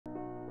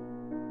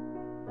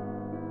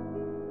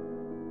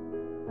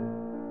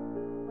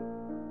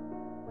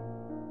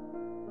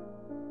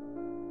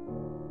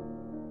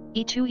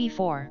e2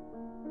 e4,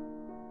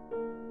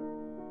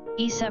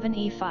 e7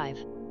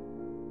 e5,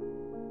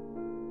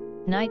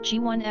 knight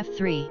g1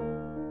 f3,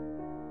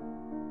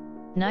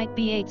 knight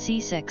b8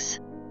 c6,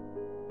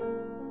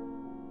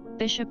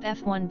 bishop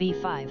f1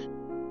 b5,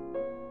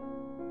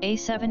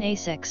 a7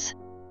 a6,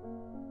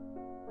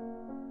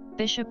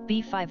 bishop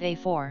b5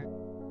 a4,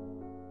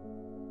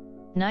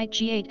 knight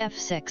g8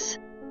 f6,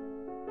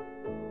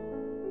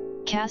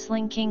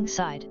 castling king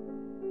side,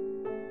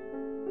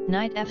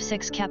 knight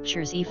f6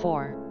 captures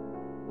e4,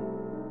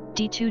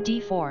 d2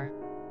 d4,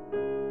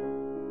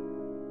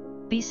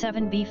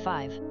 b7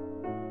 b5,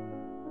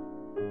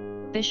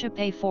 bishop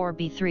a4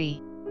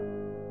 b3,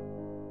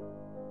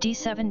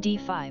 d7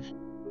 d5,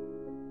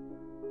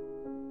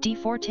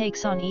 d4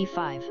 takes on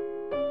e5,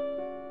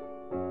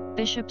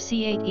 bishop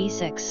c8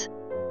 e6,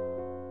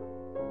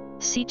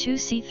 c2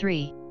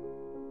 c3,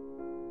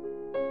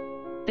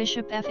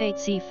 bishop f8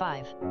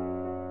 c5,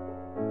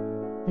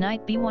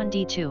 knight b1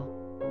 d2,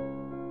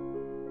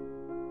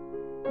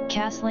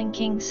 castling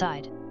king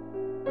side,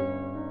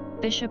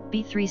 bishop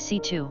b3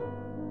 c2,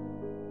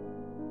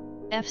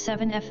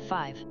 f7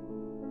 f5,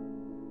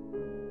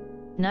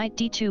 knight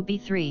d2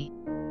 b3,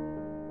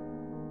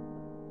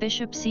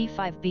 bishop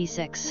c5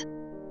 b6,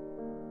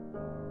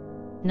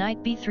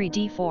 knight b3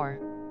 d4,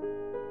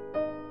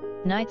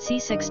 knight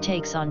c6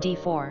 takes on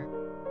d4,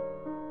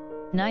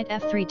 knight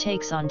f3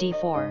 takes on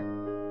d4,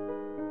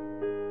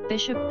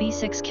 bishop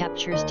b6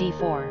 captures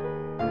d4,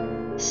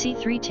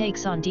 c3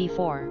 takes on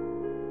d4,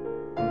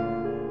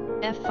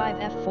 f5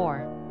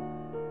 f4,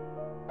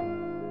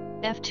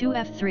 f2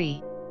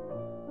 f3,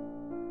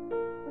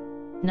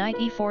 knight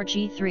e4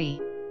 g3,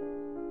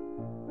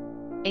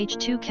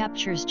 h2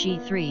 captures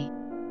g3,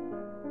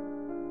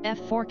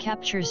 f4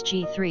 captures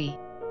g3,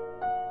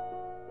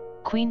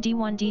 queen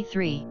d1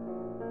 d3,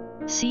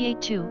 c8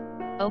 2,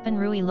 open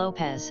Rui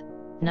Lopez,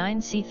 9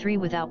 c3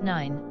 without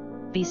 9,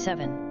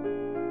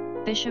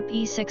 b7, bishop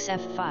e6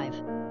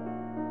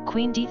 f5,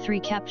 queen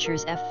d3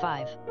 captures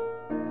f5,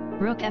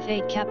 rook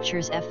f8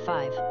 captures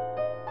f5,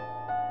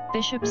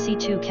 bishop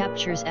c2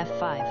 captures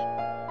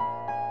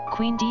f5,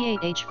 queen d8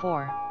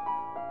 h4,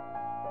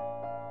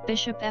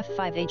 bishop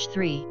f5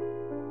 h3,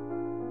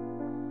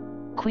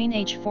 queen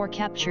h4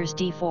 captures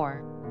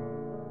d4,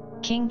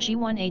 king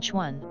g1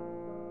 h1,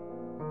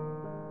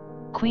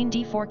 queen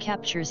d4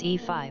 captures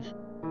e5,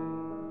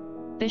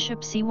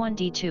 bishop c1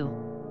 d2,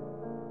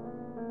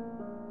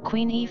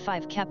 queen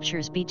e5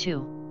 captures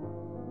b2,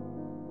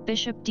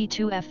 bishop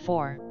d2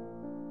 f4,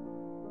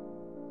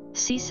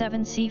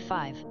 c7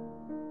 c5,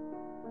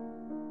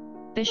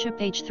 bishop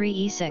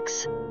h3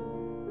 e6,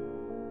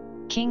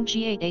 king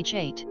g8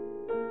 h8,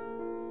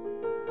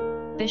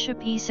 bishop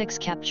e6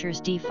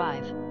 captures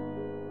d5,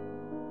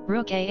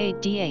 rook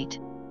a8 d8,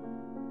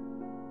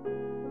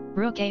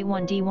 rook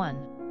a1 d1,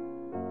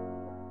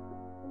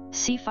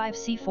 c5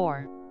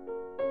 c4,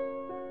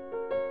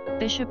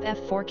 bishop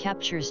f4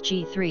 captures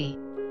g3,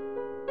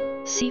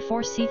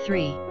 c4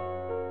 c3,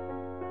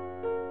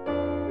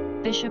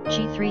 bishop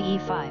g3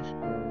 e5,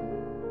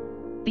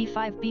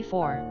 b5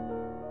 b4,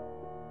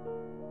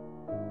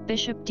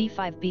 bishop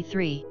d5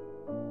 b3,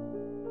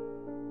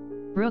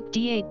 rook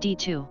d8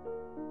 d2,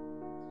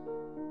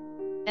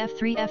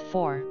 f3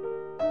 f4,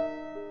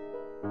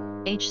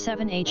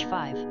 h7 h5,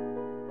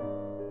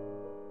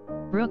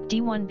 rook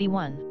d1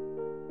 b1,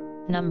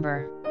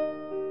 number,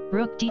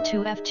 rook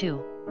d2 f2,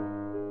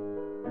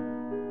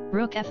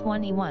 rook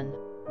f1 e1,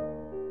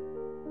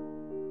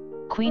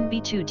 queen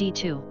b2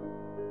 d2,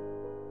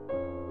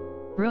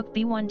 rook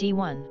b1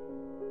 d1,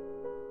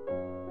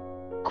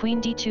 queen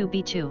d2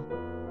 b2,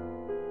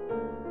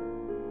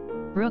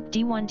 rook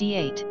d1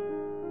 d8,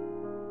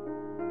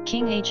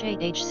 king h8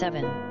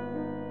 h7,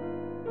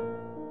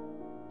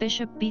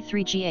 bishop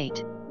b3 g8,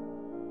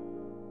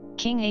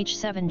 king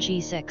h7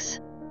 g6,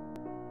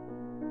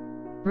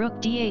 rook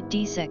d8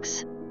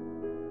 d6,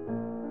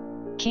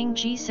 king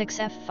g6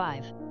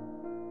 f5,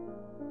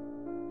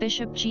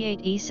 bishop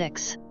g8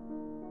 e6,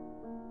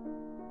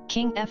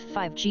 king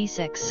f5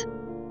 g6,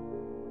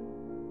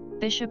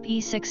 bishop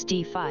e6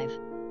 d5,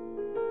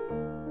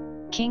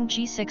 king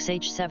g6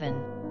 h7,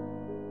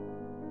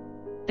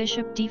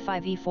 bishop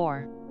d5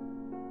 e4,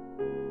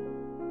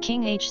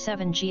 king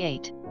h7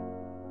 g8,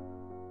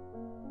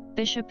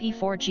 bishop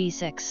e4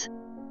 g6.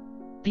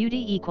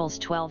 Beauty equals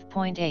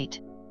 12.8.